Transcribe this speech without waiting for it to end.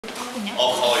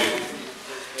I'll call you.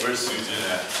 Where's Susan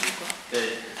at?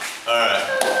 Alright.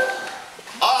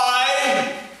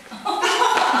 I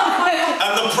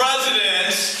am the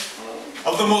president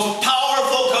of the most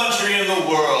powerful country in the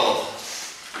world.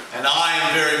 And I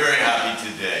am very, very happy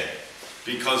today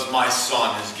because my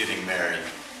son is getting married.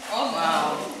 Oh,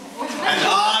 wow. And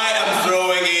I am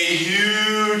throwing a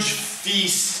huge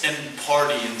feast and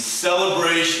party in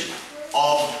celebration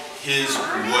of his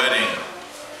wedding.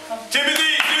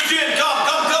 Timothy, Eugene, come.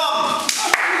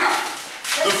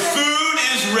 The food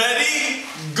is ready.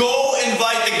 Go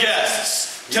invite the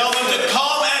guests. Tell them to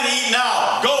come and eat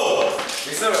now. Go.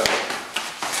 Yes, sir.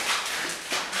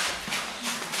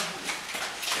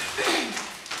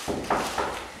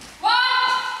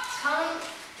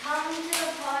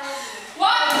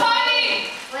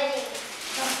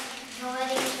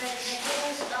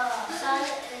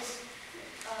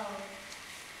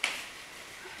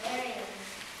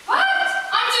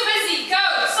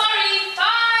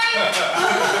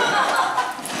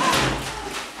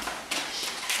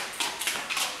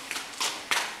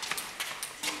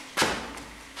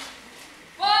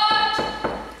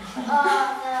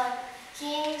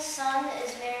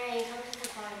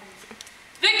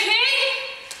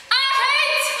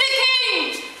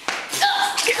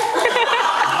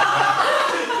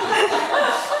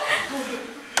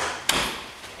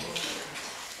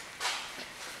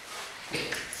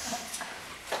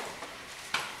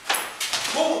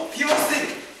 Oh, he was sick.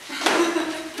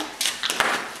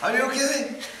 Are you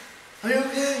okay? Are you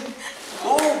okay?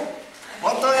 Oh,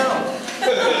 what the hell?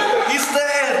 He's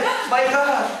dead. My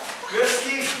God. Where's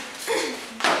Skit?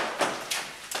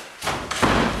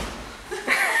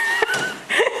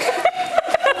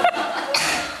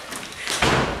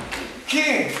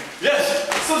 King. Yes.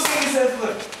 So Skit is dead.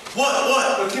 What?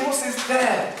 The king was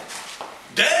dead.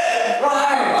 Dead?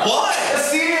 Right. Why? That's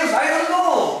serious. I don't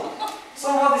know.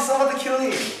 Somebody killed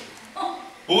him.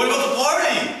 But what about the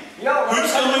party? Yeah,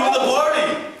 who's coming to the party?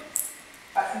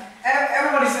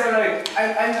 Everybody said like,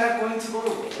 I'm not going to go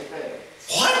like that.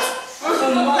 What?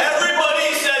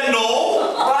 Everybody said no?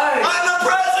 Right. I'm the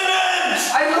president!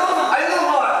 I know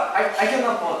what. I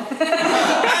cannot vote. And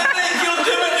they killed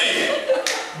Timothy!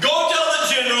 Go tell the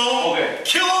general, Okay.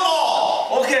 Kill them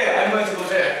all! Okay, I'm going to go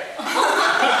there.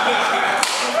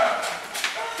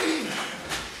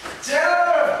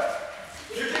 General!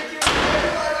 You can kill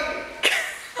everybody!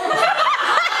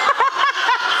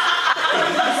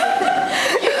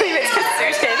 Leave it to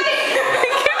Susan.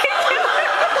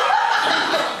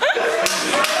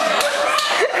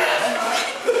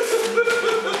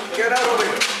 Get out of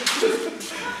here.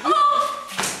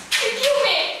 You killed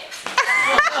me!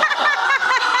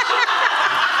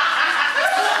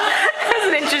 That's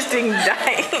an interesting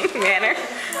dying manner.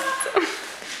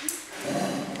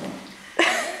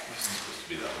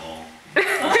 Be that long.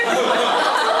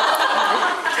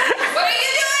 What are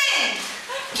you doing?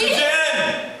 Sujin!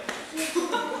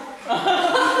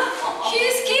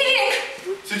 He's kidding!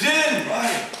 Sujin! Why?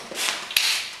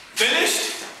 Finished?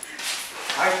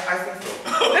 I think so.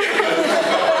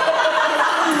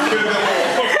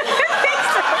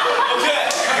 Okay.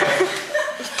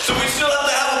 So we still have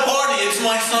to have a party. It's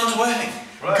my son's wedding.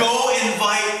 Right. Go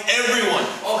invite everyone.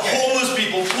 Okay. Homeless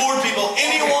people, poor people,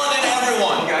 anyone and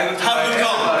everyone. Okay, I will have them invite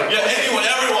come. everybody. Yeah, anyone,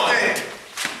 everyone. Okay.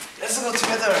 Let's go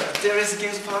together. There is a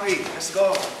games party. Let's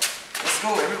go. Let's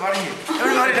go, everybody.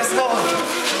 Everybody, let's go.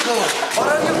 Let's go. What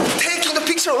are you taking the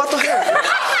picture? What the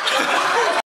hell?